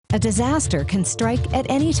A disaster can strike at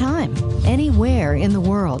any time, anywhere in the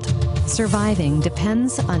world. Surviving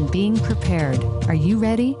depends on being prepared. Are you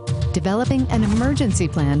ready? Developing an emergency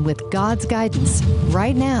plan with God's guidance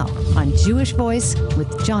right now on Jewish Voice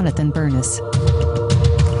with Jonathan Bernis.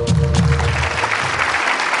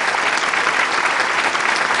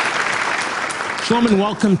 Shalom and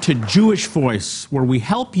welcome to Jewish Voice, where we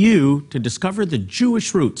help you to discover the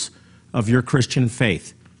Jewish roots of your Christian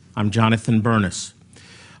faith. I'm Jonathan Bernis.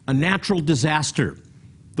 A natural disaster,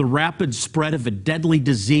 the rapid spread of a deadly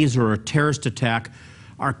disease or a terrorist attack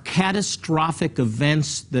are catastrophic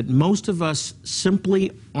events that most of us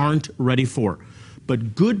simply aren't ready for.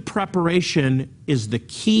 But good preparation is the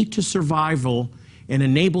key to survival and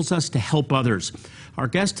enables us to help others. Our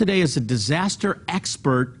guest today is a disaster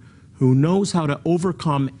expert who knows how to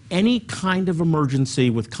overcome any kind of emergency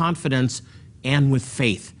with confidence and with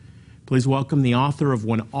faith. Please welcome the author of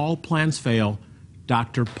When All Plans Fail,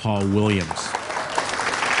 Dr. Paul Williams. Paul,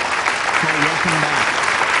 welcome back.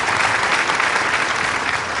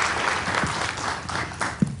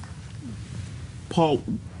 Paul,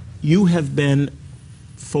 you have been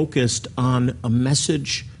focused on a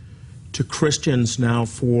message to Christians now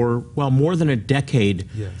for, well, more than a decade.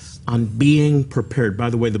 Yes. On being prepared. By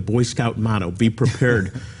the way, the Boy Scout motto, be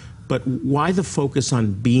prepared. But why the focus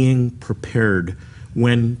on being prepared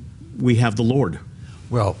when we have the Lord?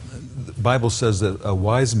 Well, the Bible says that a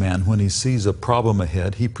wise man, when he sees a problem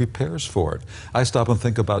ahead, he prepares for it. I stop and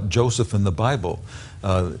think about Joseph in the Bible.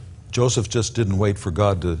 Joseph just didn't wait for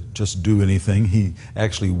God to just do anything. He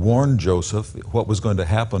actually warned Joseph what was going to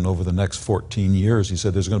happen over the next 14 years. He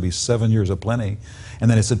said there's going to be 7 years of plenty. And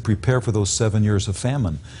then he said prepare for those 7 years of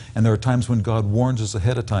famine. And there are times when God warns us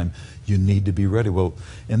ahead of time, you need to be ready. Well,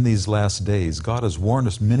 in these last days, God has warned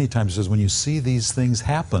us many times. He says, when you see these things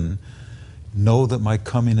happen, know that my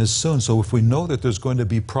coming is soon. So if we know that there's going to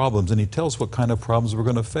be problems, and he tells what kind of problems we're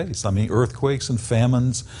going to face. I mean, earthquakes and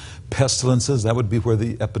famines, pestilences, that would be where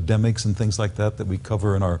the epidemics and things like that we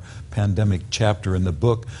cover in our pandemic chapter in the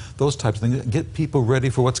book, those types of things, get people ready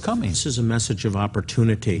for what's coming. This is a message of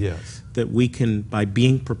opportunity. Yes. That we can, by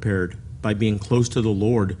being prepared, by being close to the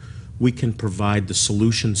Lord, we can provide the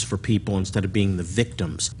solutions for people instead of being the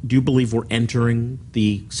victims. Do you believe we're entering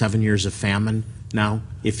the 7 years of famine now,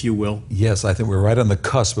 if you will? Yes, I think we're right on the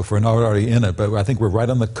cusp, if we're not already in it, but I think we're right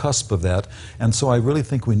on the cusp of that. And so I really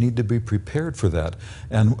think we need to be prepared for that.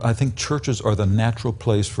 And I think churches are the natural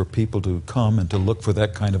place for people to come and to look for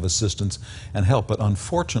that kind of assistance and help. But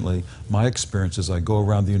unfortunately, my experience as I go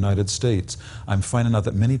around the United States, I'm finding out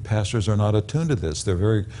that many pastors are not attuned to this. They're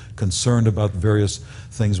very concerned about various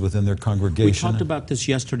things within their congregation. We talked about this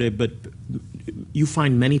yesterday, but you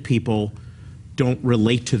find many people don't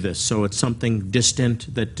relate to this, so it's something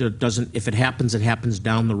distant that doesn't, if it happens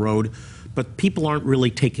down the road, but people aren't really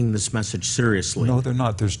taking this message seriously. No, they're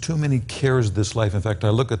not. There's too many cares of this life. In fact, I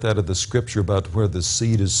look at that at the scripture about where the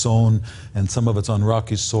seed is sown, and some of it's on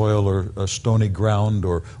rocky soil or stony ground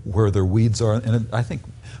or where their weeds are, and I think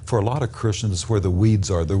for a lot of Christians, it's where the weeds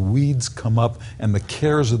are. The weeds come up, and the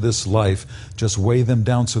cares of this life just weigh them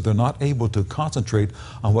down, so they're not able to concentrate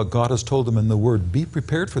on what God has told them in the Word. Be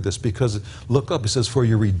prepared for this, because look up, it says, for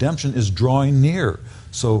your redemption is drawing near.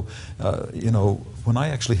 So, when I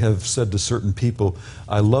actually have said to certain people,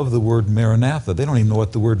 I love the word Maranatha, they don't even know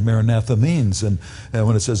what the word Maranatha means. And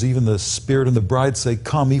when it says, even the Spirit and the bride say,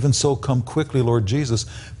 come, even so come quickly, Lord Jesus,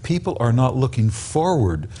 people are not looking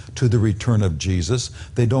forward to the return of Jesus.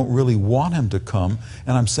 They don't really want Him to come.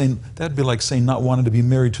 And I'm saying, that'd be like saying not wanting to be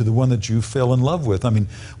married to the one that you fell in love with. I mean,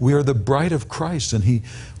 we are the bride of Christ, and He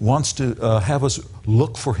wants to have us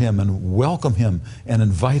look for Him and welcome Him and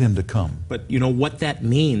invite Him to come. But you know what that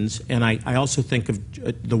means, and I also think of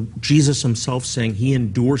Jesus Himself saying He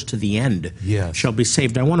endures to the end, yes, shall be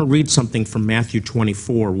saved. I want to read something from Matthew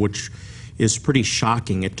 24, which is pretty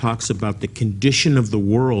shocking. It talks about the condition of the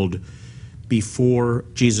world before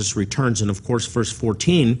Jesus returns, and of course verse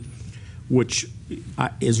 14, which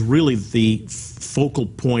is really the focal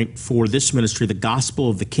point for this ministry. The gospel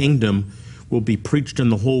of the kingdom will be preached in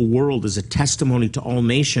the whole world as a testimony to all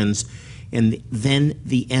nations, and then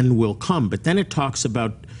the end will come. But then it talks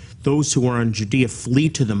about those who are in Judea flee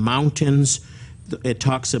to the mountains. It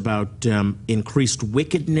talks about increased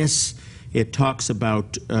wickedness. It talks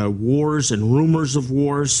about wars and rumors of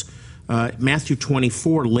wars. Matthew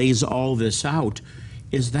 24 lays all this out.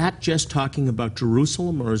 Is that just talking about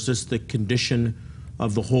Jerusalem, or is this the condition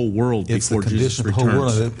of the whole world It's the before Jesus condition of the whole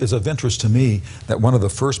returns. world. It is of interest to me that one of the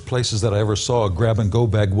first places that I ever saw a grab-and-go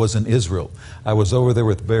bag was in Israel. I was over there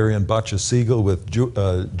with Barry and Batya Siegel with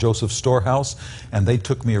Joseph Storehouse, and they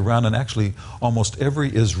took me around, and actually almost every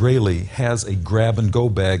Israeli has a grab-and-go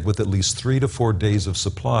bag with at least 3 to 4 days of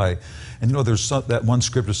supply. And you know, there's that one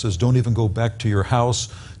scripture says, don't even go back to your house,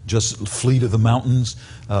 just flee to the mountains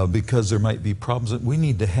because there might be problems. We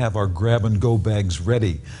need to have our grab-and-go bags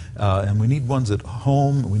ready. And we need ones at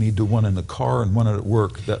home, we need one in the car, and one at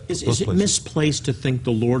work. Is it misplaced to think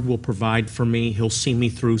the Lord will provide for me, He'll see me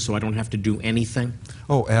through so I don't have to do anything?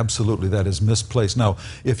 Oh, absolutely, that is misplaced. Now,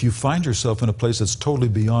 if you find yourself in a place that's totally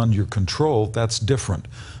beyond your control, that's different.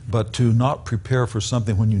 But to not prepare for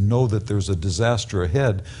something when you know that there's a disaster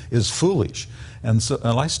ahead is foolish. And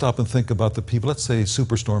I stop and think about the people, let's say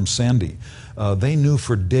Superstorm Sandy. They knew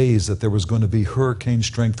for days that there was going to be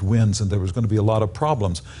hurricane-strength winds and there was going to be a lot of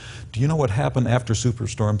problems. Do you know what happened after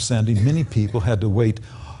Superstorm Sandy? Many people had to wait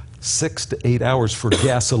 6 to 8 hours for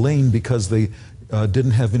gasoline because they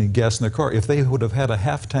didn't have any gas in their car. If they would have had a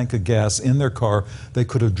half tank of gas in their car, they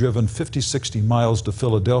could have driven 50, 60 miles to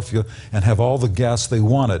Philadelphia and have all the gas they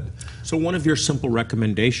wanted. So one of your simple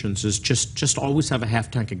recommendations is just always have a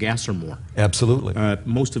half tank of gas or more. Absolutely.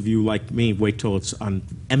 Most of you, like me, wait till it's on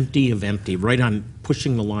empty of empty, right on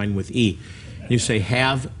pushing the line with E. You say,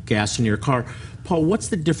 have gas in your car. Paul, what's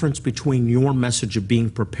the difference between your message of being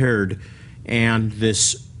prepared and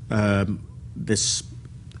this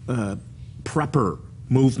prepper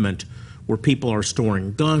movement where people are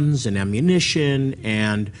storing guns and ammunition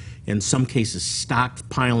and in some cases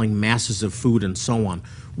stockpiling masses of food and so on?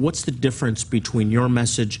 What's the difference between your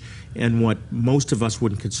message and what most of us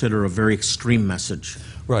would consider a very extreme message?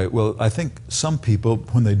 Right. Well, I think some people,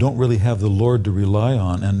 when they don't really have the Lord to rely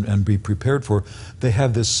on and be prepared for, they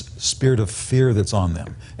have this spirit of fear that's on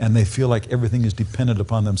them, and they feel like everything is dependent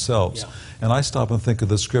upon themselves. Yeah. And I stop and think of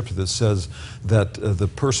the scripture that says that the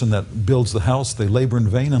person that builds the house, they labor in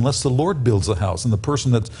vain unless the Lord builds the house. And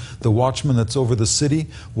the watchman that's over the city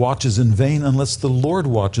watches in vain unless the Lord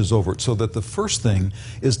watches over it. So that the first thing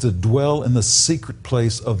is to dwell in the secret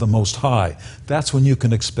place of the Most High. That's when you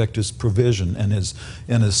can expect His provision and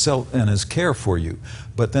His care for you.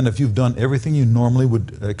 But then if you've done everything you normally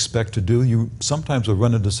would expect to do, you sometimes will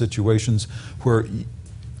run into situations where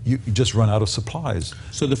you just run out of supplies.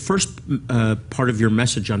 So the first part of your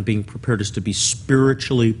message on being prepared is to be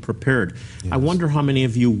spiritually prepared. Yes. I wonder how many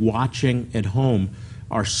of you watching at home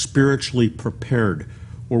are spiritually prepared,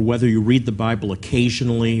 or whether you read the Bible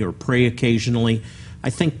occasionally or pray occasionally. I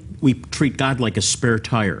think we treat God like a spare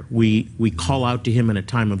tire. We call out to Him in a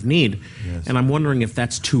time of need, yes. And I'm wondering if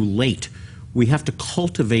that's too late. We have to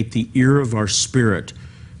cultivate the ear of our spirit,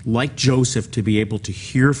 like Joseph, to be able to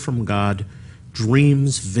hear from God,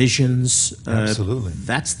 dreams, visions. Absolutely.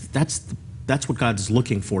 That's what God's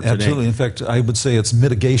looking for today. Absolutely. In fact, I would say it's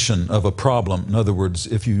mitigation of a problem. In other words,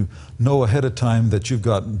 if you know ahead of time that you've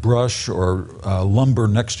got brush or lumber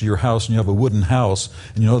next to your house and you have a wooden house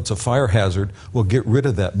and you know it's a fire hazard, well, get rid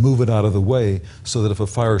of that, move it out of the way so that if a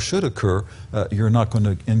fire should occur, you're not going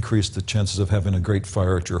to increase the chances of having a great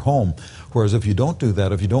fire at your home. Whereas if you don't do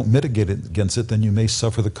that, if you don't mitigate against it, then you may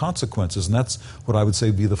suffer the consequences. And that's what I would say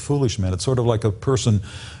would be the foolish man. It's sort of like a person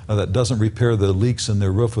that doesn't repair the leaks in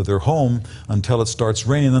their roof of their home until it starts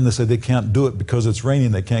raining. Then they say they can't do it because it's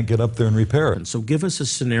raining. They can't get up there and repair it. So give us a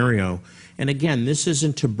scenario. And again, this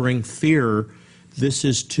isn't to bring fear. This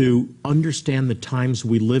is to understand the times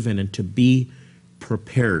we live in and to be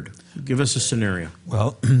prepared. Give us a scenario.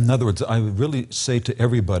 Well, in other words, I would really say to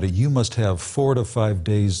everybody, you must have 4 to 5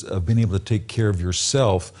 days of being able to take care of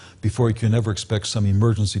yourself before you can ever expect some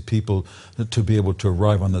emergency people to be able to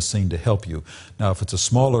arrive on the scene to help you. Now, if it's a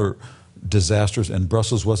smaller disaster, and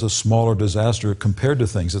Brussels was a smaller disaster compared to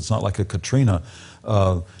things, it's not like a Katrina,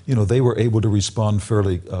 they were able to respond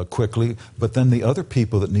fairly quickly, but then the other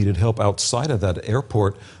people that needed help outside of that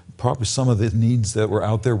airport, probably some of the needs that were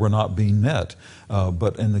out there were not being met.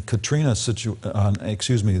 But in the Katrina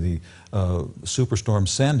the Superstorm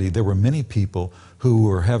Sandy, there were many people who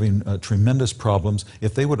were having tremendous problems.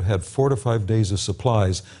 If they would have had 4 to 5 days of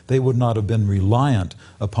supplies, they would not have been reliant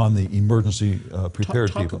upon the emergency prepared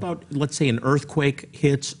people. Talk about, let's say, an earthquake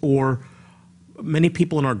hits, or many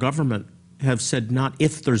people in our government have said not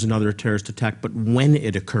if there's another terrorist attack, but when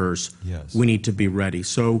it occurs, yes, we need to be ready.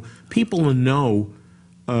 So people in know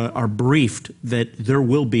are briefed that there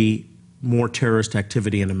will be more terrorist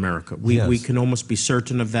activity in America. We can almost be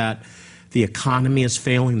certain of that. The economy is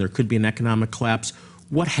failing. There could be an economic collapse.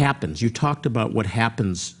 What happens? You talked about what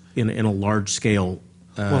happens in a large-scale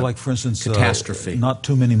Well, like for instance, catastrophe. Not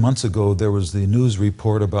too many months ago, there was the news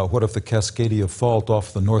report about what if the Cascadia Fault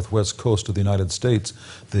off the northwest coast of the United States,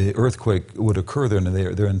 the earthquake would occur there, and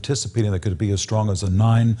they're anticipating that it could be as strong as a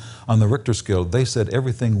 9 on the Richter scale. They said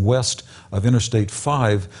everything west of Interstate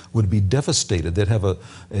 5 would be devastated. They'd have a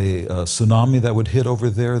tsunami that would hit over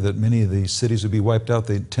there, that many of the cities would be wiped out.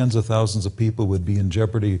 Tens of thousands of people would be in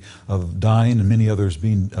jeopardy of dying, and many others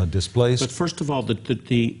being displaced. But first of all,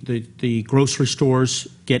 the grocery stores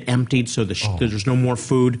get emptied, so there's no more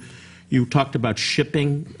food. You talked about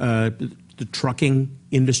shipping. The trucking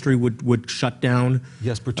industry would shut down.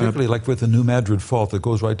 Yes, particularly like with the New Madrid Fault that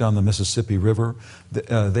goes right down the Mississippi River.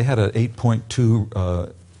 They had an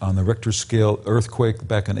 8.2 on the Richter scale earthquake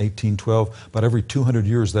back in 1812. About every 200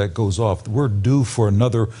 years that goes off. We're due for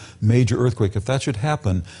another major earthquake. If that should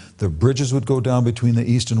happen, the bridges would go down between the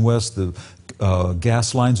east and west, the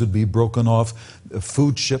gas lines would be broken off,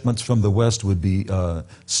 food shipments from the west would be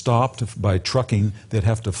stopped by trucking. They'd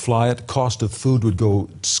have to fly it. Cost of food would go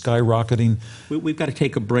skyrocketing. We've got to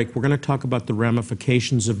take a break. We're going to talk about the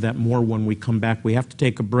ramifications of that more when we come back. We have to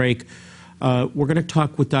take a break. We're going to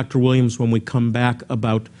talk with Dr. Williams when we come back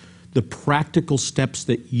about the practical steps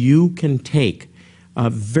that you can take,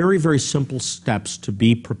 very, very simple steps to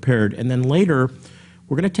be prepared. And then later,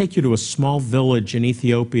 we're going to take you to a small village in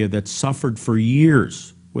Ethiopia that suffered for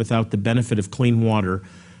years without the benefit of clean water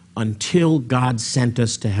until God sent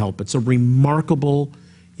us to help. It's a remarkable,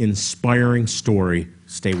 inspiring story.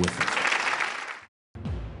 Stay with us.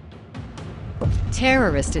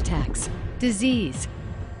 Terrorist attacks, disease,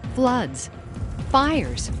 floods,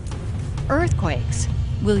 fires, earthquakes.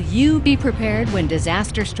 Will you be prepared when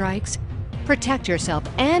disaster strikes? Protect yourself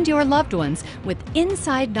and your loved ones with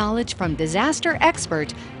inside knowledge from disaster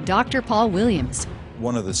expert Dr. Paul Williams.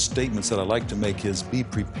 One of the statements that I like to make is be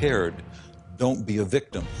prepared, don't be a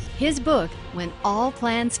victim. His book, When All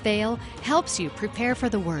Plans Fail, helps you prepare for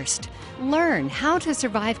the worst. Learn how to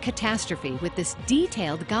survive catastrophe with this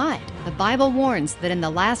detailed guide. The Bible warns that in the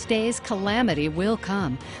last days, calamity will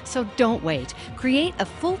come. So don't wait. Create a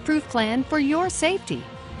foolproof plan for your safety.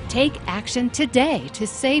 Take action today to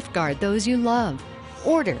safeguard those you love.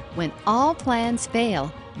 Order When All Plans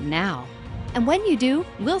Fail now. And when you do,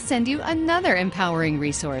 we'll send you another empowering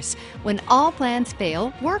resource, When All Plans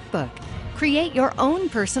Fail Workbook. Create your own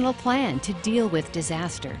personal plan to deal with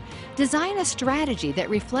disaster. Design a strategy that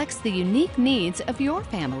reflects the unique needs of your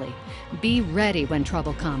family. Be ready when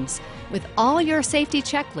trouble comes, with all your safety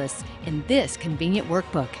checklists in this convenient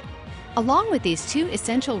workbook. Along with these 2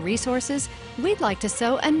 essential resources, we'd like to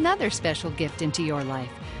sow another special gift into your life.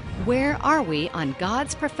 Where Are We on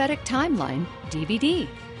God's Prophetic Timeline DVD.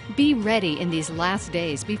 Be ready in these last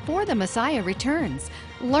days before the Messiah returns.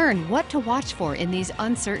 Learn what to watch for in these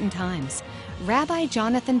uncertain times. Rabbi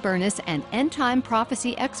Jonathan Bernis and end-time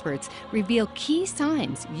prophecy experts reveal key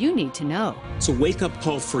signs you need to know. It's a wake-up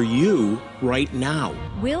call for you right now.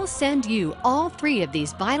 We'll send you all 3 of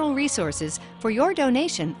these vital resources for your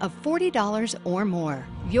donation of $40 or more.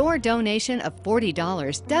 Your donation of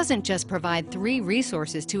 $40 doesn't just provide 3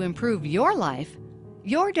 resources to improve your life.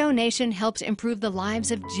 Your donation helps improve the lives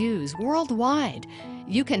of Jews worldwide.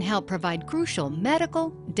 You can help provide crucial medical,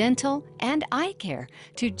 dental, and eye care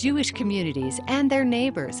to Jewish communities and their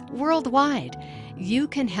neighbors worldwide. You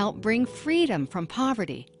can help bring freedom from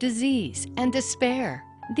poverty, disease, and despair.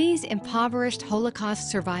 These impoverished Holocaust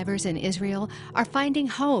survivors in Israel are finding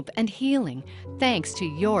hope and healing thanks to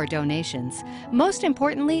your donations. Most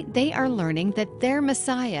importantly, they are learning that their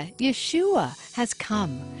Messiah, Yeshua, has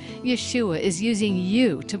come. Yeshua is using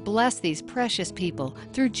you to bless these precious people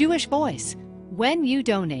through Jewish Voice. When you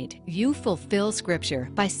donate, you fulfill Scripture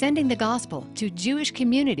by sending the gospel to Jewish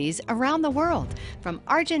communities around the world, from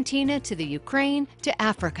Argentina to the Ukraine to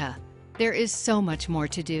Africa. There is so much more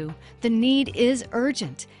to do. The need is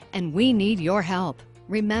urgent, and we need your help.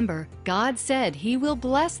 Remember, God said He will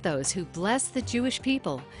bless those who bless the Jewish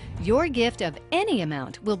people. Your gift of any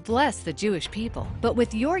amount will bless the Jewish people. But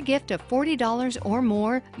with your gift of $40 or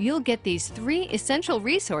more, you'll get these 3 essential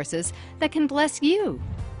resources that can bless you.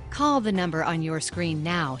 Call the number on your screen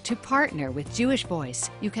now to partner with Jewish Voice.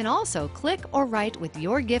 You can also click or write with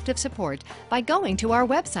your gift of support by going to our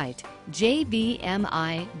website, jvmi.tv,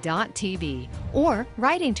 or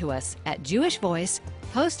writing to us at Jewish Voice,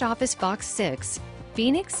 Post Office Box 6,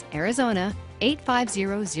 Phoenix, Arizona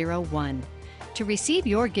 85001. To receive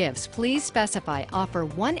your gifts, please specify offer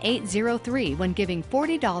 1803 when giving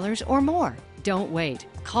 $40 or more. Don't wait.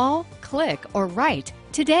 Call, click, or write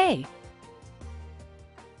today.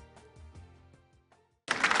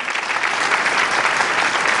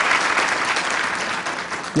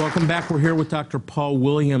 Welcome back. We're here with Dr. Paul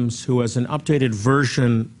Williams, who has an updated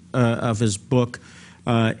version of his book.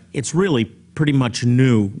 It's really pretty much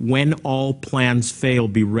new. When All Plans Fail,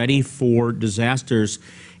 Be Ready for Disasters.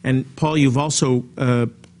 And Paul, you've also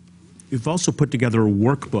put together a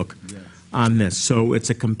workbook on this. So it's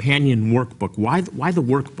a companion workbook. Why the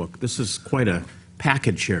workbook? This is quite a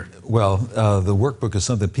package here. Well, the workbook is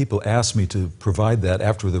something people asked me to provide that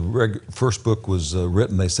after the first book was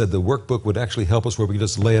written. They said the workbook would actually help us where we could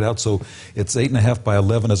just lay it out. So it's 8.5 by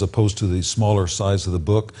 11 as opposed to the smaller size of the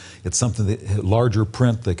book. It's something that larger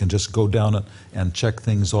print. They can just go down it and check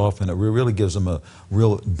things off, and it really gives them a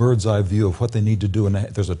real bird's eye view of what they need to do. And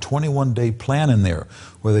there's a 21-day plan in there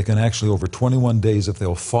where they can actually, over 21 days, if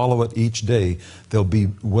they'll follow it each day, they'll be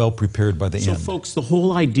well prepared by the end. So folks, the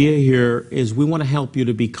whole idea here is we want to help you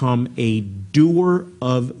to become a doer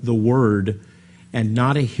of the word and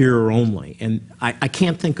not a hearer only. And I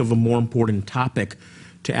can't think of a more important topic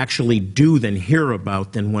to actually do than hear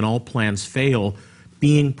about than when all plans fail,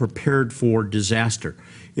 being prepared for disaster.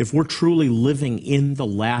 If we're truly living in the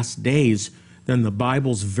last days, then the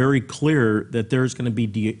Bible's very clear that there's going to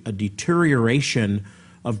be a deterioration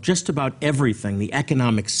of just about everything. The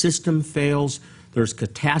economic system fails. There's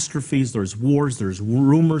catastrophes, there's wars, there's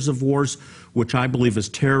rumors of wars, which I believe is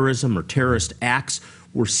terrorism or terrorist acts.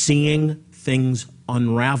 We're seeing things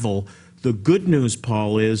unravel. The good news,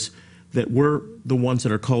 Paul, is that we're the ones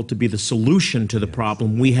that are called to be the solution to the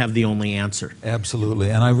problem. We have the only answer. Absolutely.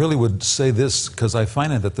 And I really would say this because I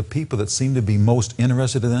find that the people that seem to be most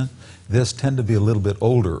interested in this tend to be a little bit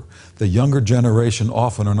older. The younger generation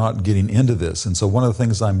often are not getting into this. And so one of the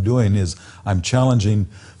things I'm doing is I'm challenging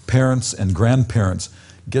parents and grandparents,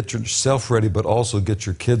 get yourself ready, but also get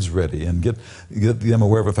your kids ready and get them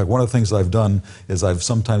aware of it. In fact, one of the things I've done is I've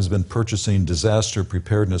sometimes been purchasing disaster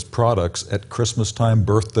preparedness products at Christmas time,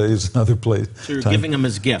 birthdays, and other places. So you're giving them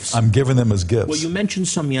as gifts. I'm giving them as gifts. Well, you mentioned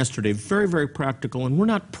some yesterday, very, very practical,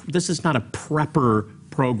 and this is not a prepper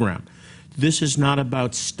program. This is not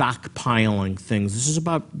about stockpiling things. This is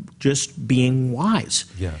about just being wise.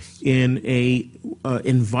 Yes. In a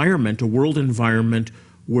world environment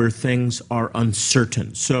where things are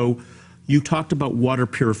uncertain. So you talked about water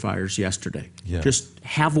purifiers yesterday. Yes. Just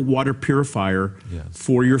have a water purifier Yes.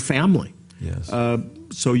 for your family. Yes.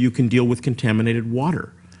 So you can deal with contaminated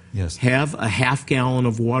water. Yes. Have a half gallon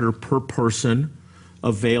of water per person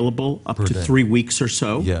available up to day. 3 weeks or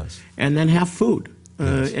so. Yes. And then have food.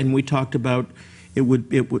 Yes. And we talked about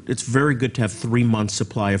it's very good to have 3 months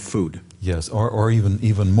supply of food. Yes, or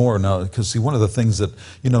even more now, because see, one of the things that,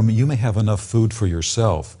 you may have enough food for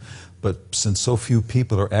yourself, but since so few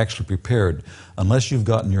people are actually prepared, unless you've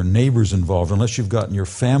gotten your neighbors involved, unless you've gotten your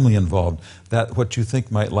family involved, that what you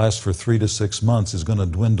think might last for 3 to 6 months is going to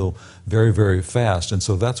dwindle very, very fast. And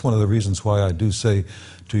so that's one of the reasons why I do say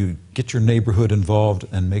to get your neighborhood involved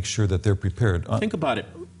and make sure that they're prepared. Think about it.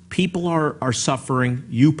 People are suffering.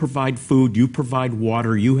 You provide food. You provide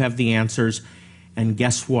water. You have the answers. And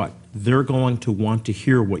guess what? They're going to want to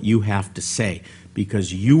hear what you have to say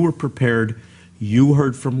because you were prepared, you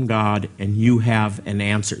heard from God, and you have an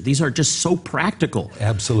answer. These are just so practical.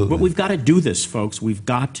 Absolutely. But we've got to do this, folks. We've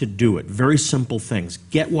got to do it. Very simple things.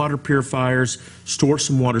 Get water purifiers, store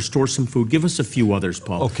some water, store some food. Give us a few others,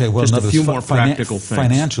 Paul. Okay, well, just a few more practical things.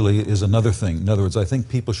 Financially is another thing. In other words, I think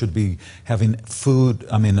people should be having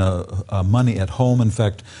money at home. In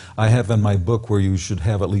fact, I have in my book where you should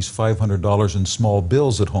have at least $500 in small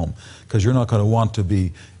bills at home because you're not going to want to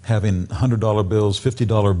be having $100 bills,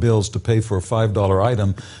 $50 bills to pay for a $5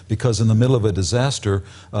 item because in the middle of a disaster,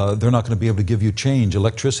 they're not going to be able to give you change.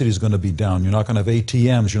 Electricity is going to be down. You're not going to have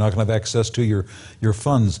ATMs. You're not going to have access to your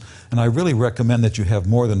funds. And I really recommend that you have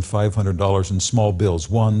more than $500 in small bills,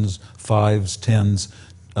 ones, fives, tens.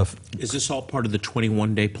 Is this all part of the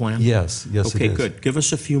 21-day plan? Yes, yes, okay, it is. good. Give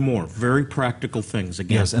us a few more. Very practical things.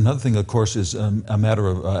 Again. Yes, another thing, of course, is a matter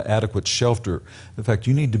of adequate shelter. In fact,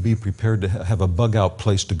 you need to be prepared to have a bug-out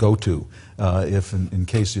place to go to if, in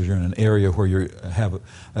case you're in an area where you have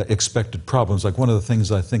expected problems. Like one of the things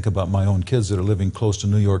I think about my own kids that are living close to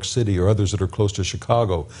New York City or others that are close to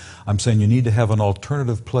Chicago, I'm saying you need to have an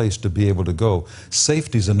alternative place to be able to go.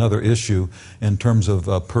 Safety is another issue in terms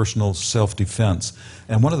of personal self-defense.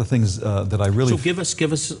 And one of the things that I really... So give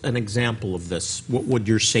us an example of this. What would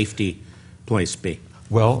your safety place be?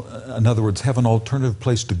 Well, in other words, have an alternative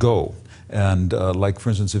place to go. And like, for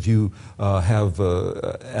instance, if you have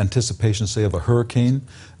anticipation, say, of a hurricane,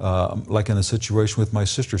 like in a situation with my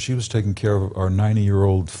sister, she was taking care of our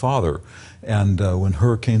 90-year-old father. And when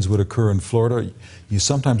hurricanes would occur in Florida, you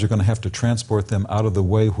sometimes are going to have to transport them out of the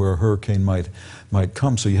way where a hurricane might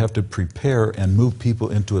come. So you have to prepare and move people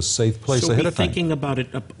into a safe place ahead of time. So be thinking about it,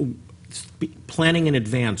 planning in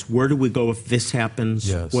advance. Where do we go if this happens?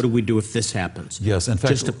 Yes. What do we do if this happens? Yes, in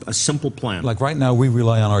fact, just a simple plan. Like right now, we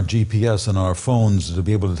rely on our GPS and our phones to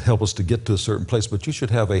be able to help us to get to a certain place, but you should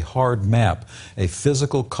have a hard map, a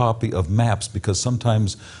physical copy of maps, because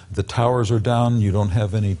sometimes the towers are down, you don't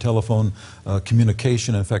have any telephone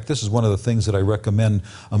communication. In fact, this is one of the things that I recommend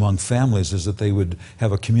among families, is that they would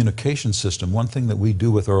have a communication system. One thing that we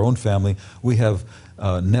do with our own family, we have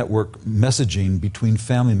network messaging between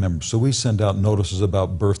family members. So we send out notices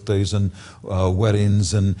about birthdays and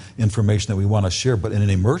weddings and information that we want to share. But in an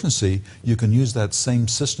emergency, you can use that same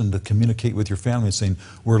system to communicate with your family, saying,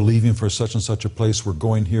 we're leaving for such and such a place, we're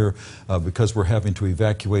going here because we're having to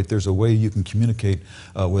evacuate. There's a way you can communicate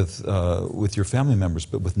with your family members.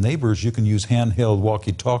 But with neighbors, you can use handheld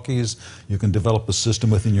walkie-talkies. You can develop a system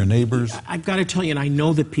within your neighbors. I've got to tell you, and I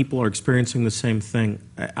know that people are experiencing the same thing.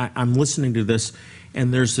 I'm listening to this,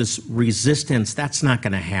 and there's this resistance. That's not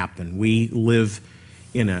going to happen. We live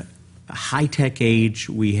in a high-tech age.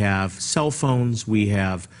 We have cell phones. We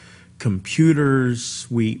have computers.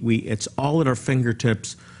 It's all at our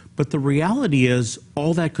fingertips. But the reality is,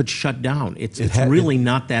 all that could shut down. It's really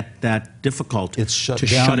not that difficult to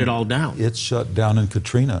shut it all down. It's shut down in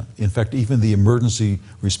Katrina. In fact, even the emergency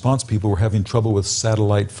response people were having trouble with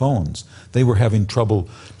satellite phones. They were having trouble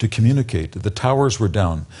to communicate. The towers were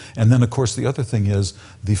down. And then, of course, the other thing is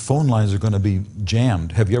the phone lines are going to be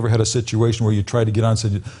jammed. Have you ever had a situation where you try to get on and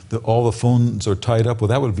said that all the phones are tied up? Well,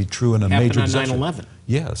 that would be true in a major disaster. Happened on 9/11.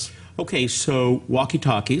 Yes. Okay, so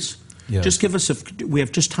walkie-talkies. Yes. Just give us we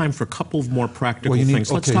have just time for a couple of more practical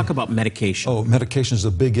things. Let's talk about medication. Oh, medication is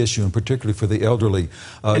a big issue, and particularly for the elderly.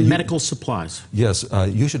 And medical supplies. Yes,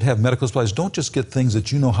 you should have medical supplies. Don't just get things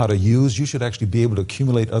that you know how to use. You should actually be able to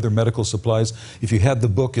accumulate other medical supplies. If you had the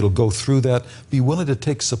book, it'll go through that. Be willing to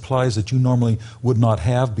take supplies that you normally would not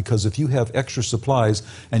have, because if you have extra supplies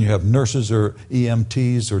and you have nurses or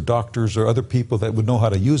EMTs or doctors or other people that would know how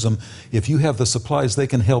to use them, if you have the supplies, they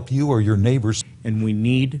can help you or your neighbors. And we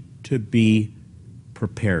need to be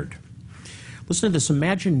prepared. Listen to this.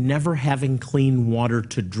 Imagine never having clean water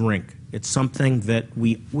to drink. It's something that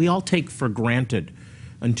we all take for granted.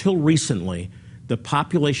 Until recently, the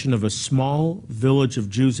population of a small village of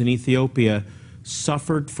Jews in Ethiopia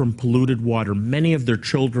suffered from polluted water. Many of their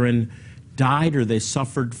children died, or they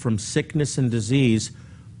suffered from sickness and disease.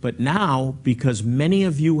 But now, because many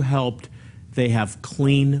of you helped, they have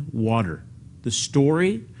clean water. The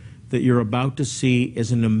story that you're about to see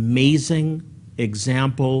is an amazing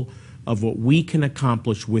example of what we can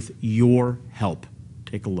accomplish with your help.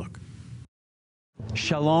 Take a look.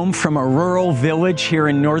 Shalom from a rural village here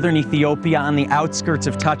in northern Ethiopia on the outskirts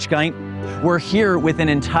of Tachgaint. We're here with an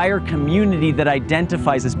entire community that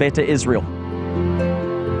identifies as Beta Israel.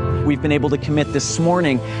 We've been able to commit this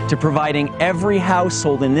morning to providing every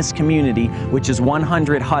household in this community, which is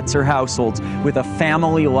 100 huts or households, with a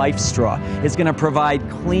family life straw. It's going to provide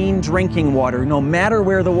clean drinking water, no matter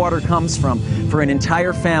where the water comes from, for an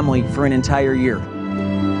entire family for an entire year.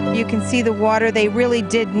 You can see the water they really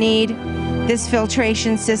did need, this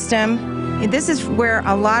filtration system. And this is where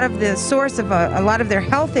a lot of the source of a lot of their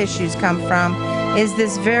health issues come from, is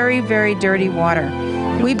this very, very dirty water.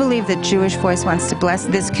 We believe that Jewish Voice wants to bless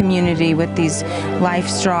this community with these Life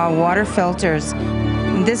Straw water filters.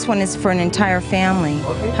 This one is for an entire family.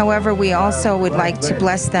 However, we also would like to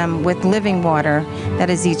bless them with living water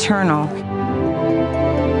that is eternal.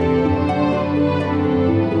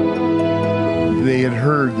 They had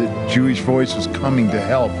heard that Jewish Voice was coming to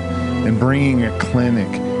help and bringing a clinic.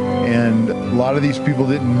 And a lot of these people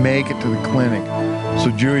didn't make it to the clinic.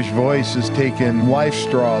 So Jewish Voice has taken life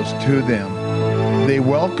straws to them. They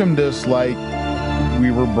welcomed us like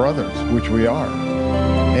we were brothers, which we are.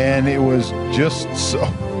 And it was just so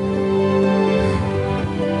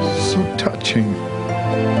touching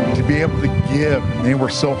to be able to give. They were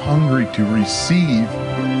so hungry to receive.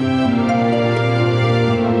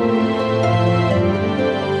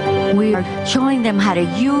 We are showing them how to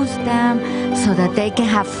use them so that they can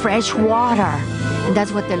have fresh water. And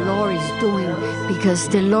that's what the Lord is doing, because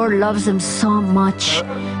the Lord loves them so much.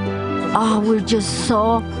 Oh, we're just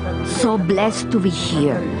so blessed to be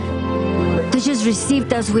here. They just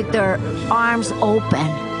received us with their arms open,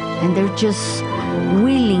 and they're just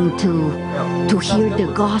willing to hear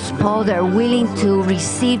the gospel. They're willing to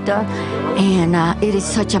receive And it is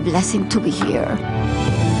such a blessing to be here.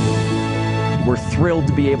 We're thrilled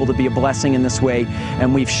to be able to be a blessing in this way,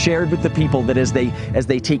 and we've shared with the people that as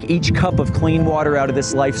they take each cup of clean water out of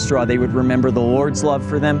this life straw, they would remember the Lord's love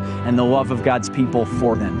for them and the love of God's people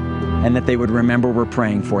for them, and that they would remember we're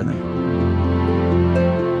praying for them.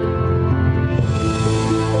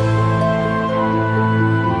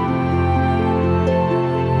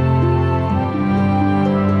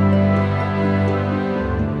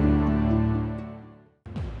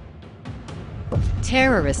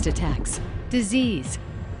 Terrorist attacks, disease,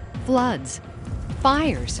 floods,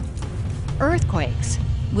 fires, earthquakes.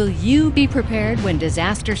 Will you be prepared when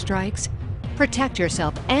disaster strikes? Protect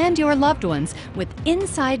yourself and your loved ones with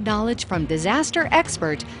inside knowledge from disaster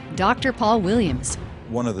expert Dr. Paul Williams.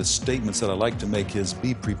 One of the statements that I like to make is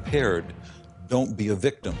be prepared, don't be a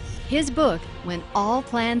victim. His book, When All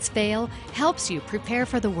Plans Fail, helps you prepare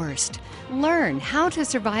for the worst. Learn how to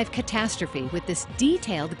survive catastrophe with this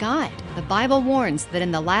detailed guide. The Bible warns that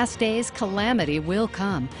in the last days, calamity will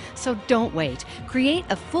come. So don't wait. Create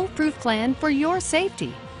a foolproof plan for your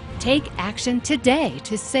safety. Take action today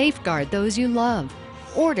to safeguard those you love.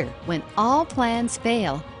 Order When All Plans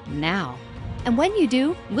Fail now. And when you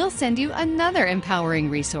do, we'll send you another empowering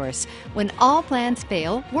resource, When All Plans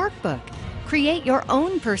Fail Workbook. Create your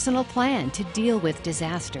own personal plan to deal with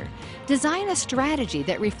disaster. Design a strategy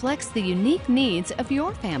that reflects the unique needs of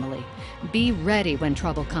your family. Be ready when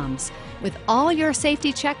trouble comes, with all your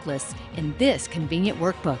safety checklists in this convenient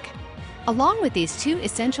workbook. Along with these two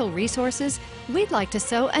essential resources, we'd like to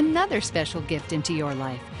sow another special gift into your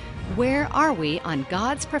life. Where Are We on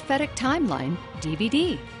God's Prophetic Timeline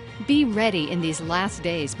DVD. Be ready in these last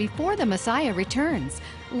days before the Messiah returns.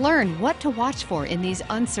 Learn what to watch for in these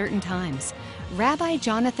uncertain times. Rabbi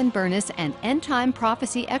Jonathan Bernis and end-time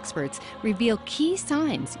prophecy experts reveal key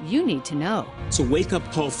signs you need to know. It's a wake-up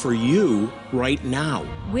call for you right now.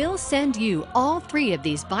 We'll send you all three of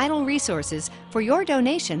these vital resources for your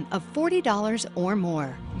donation of $40 or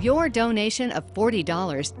more. Your donation of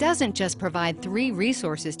 $40 doesn't just provide 3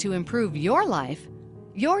 resources to improve your life.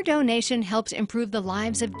 Your donation helps improve the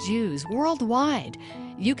lives of Jews worldwide.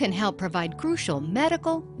 You can help provide crucial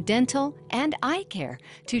medical, dental, and eye care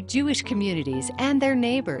to Jewish communities and their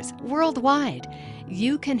neighbors worldwide.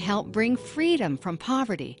 You can help bring freedom from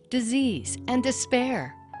poverty, disease, and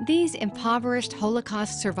despair. These impoverished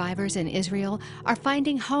Holocaust survivors in Israel are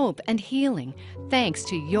finding hope and healing thanks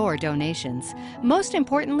to your donations. Most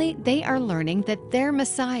importantly, they are learning that their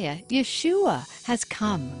Messiah, Yeshua, has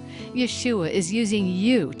come. Yeshua is using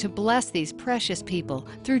you to bless these precious people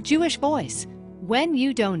through Jewish Voice. When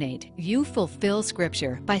you donate, you fulfill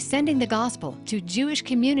Scripture by sending the gospel to Jewish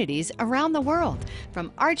communities around the world,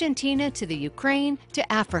 from Argentina to the Ukraine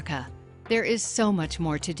to Africa. There is so much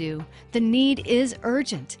more to do. The need is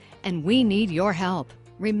urgent, and we need your help.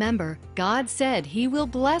 Remember, God said He will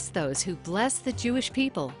bless those who bless the Jewish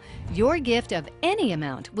people. Your gift of any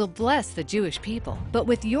amount will bless the Jewish people. But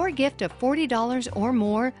with your gift of $40 or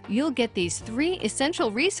more, you'll get these 3 essential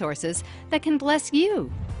resources that can bless you.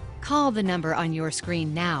 Call the number on your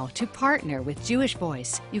screen now to partner with Jewish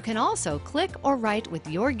Voice. You can also click or write with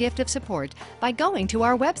your gift of support by going to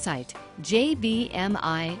our website, jbmi.tv,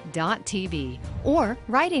 or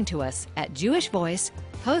writing to us at Jewish Voice,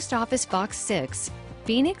 Post Office Box 6,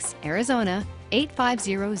 Phoenix, Arizona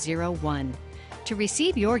 85001. To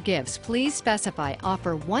receive your gifts, please specify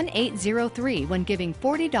offer 1803 when giving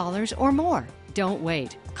 $40 or more. Don't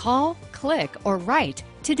wait. Call, click, or write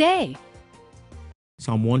today.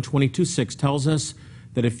 Psalm 122:6 tells us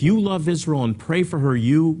that if you love Israel and pray for her,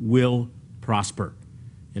 you will prosper.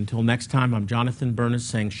 Until next time, I'm Jonathan Bernis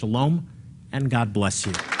saying shalom and God bless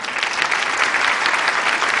you.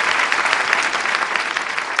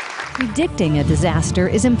 Predicting a disaster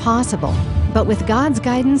is impossible, but with God's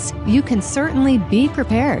guidance, you can certainly be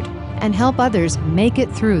prepared and help others make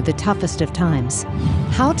it through the toughest of times.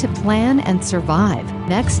 How to plan and survive,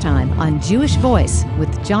 next time on Jewish Voice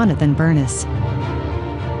with Jonathan Bernis.